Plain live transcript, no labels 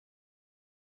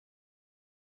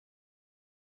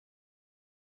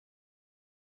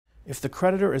If the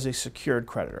creditor is a secured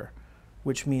creditor,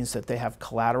 which means that they have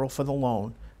collateral for the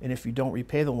loan, and if you don't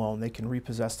repay the loan, they can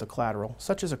repossess the collateral,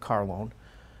 such as a car loan.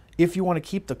 If you want to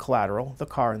keep the collateral, the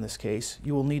car in this case,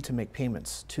 you will need to make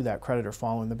payments to that creditor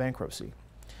following the bankruptcy.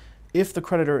 If the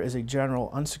creditor is a general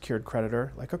unsecured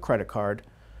creditor, like a credit card,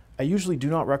 I usually do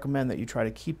not recommend that you try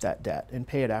to keep that debt and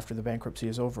pay it after the bankruptcy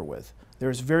is over with. There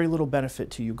is very little benefit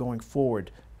to you going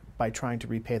forward by trying to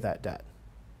repay that debt.